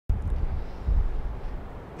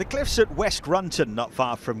The cliffs at West Runton, not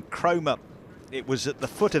far from Cromer. It was at the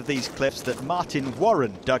foot of these cliffs that Martin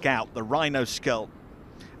Warren dug out the rhino skull.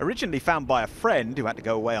 Originally found by a friend who had to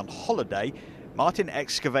go away on holiday, Martin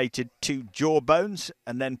excavated two jawbones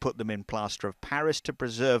and then put them in plaster of Paris to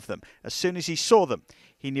preserve them. As soon as he saw them,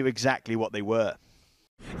 he knew exactly what they were.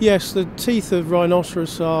 Yes, the teeth of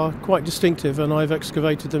rhinoceros are quite distinctive, and I've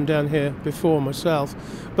excavated them down here before myself,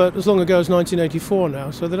 but as long ago as 1984 now,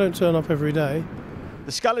 so they don't turn up every day.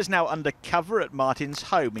 The skull is now undercover at Martin's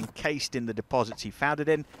home, encased in the deposits he found it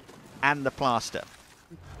in and the plaster.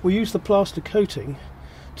 We use the plaster coating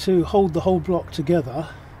to hold the whole block together,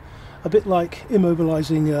 a bit like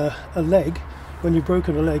immobilising a leg when you've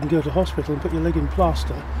broken a leg and go to hospital and put your leg in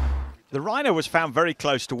plaster. The rhino was found very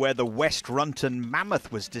close to where the West Runton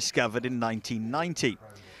mammoth was discovered in 1990.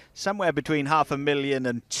 Somewhere between 500,000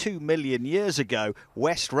 and 2 million years ago,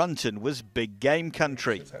 West Runton was big game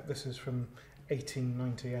country. This is from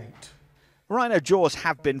 1898. Rhino jaws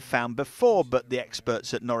have been found before, but the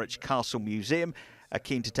experts at Norwich Castle Museum are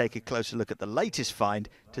keen to take a closer look at the latest find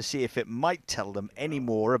to see if it might tell them any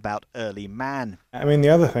more about early man. I mean, the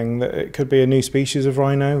other thing, that it could be a new species of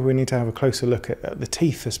rhino. We need to have a closer look at the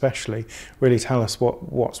teeth especially, really tell us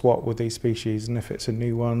what's what with these species and if it's a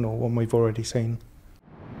new one or one we've already seen.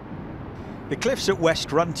 The cliffs at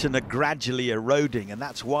West Runton are gradually eroding, and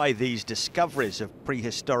that's why these discoveries of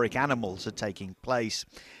prehistoric animals are taking place.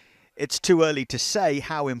 It's too early to say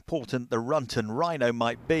how important the Runton rhino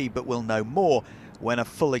might be, but we'll know more when a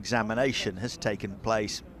full examination has taken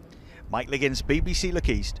place. Mike Liggins, BBC Look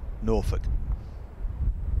East, Norfolk.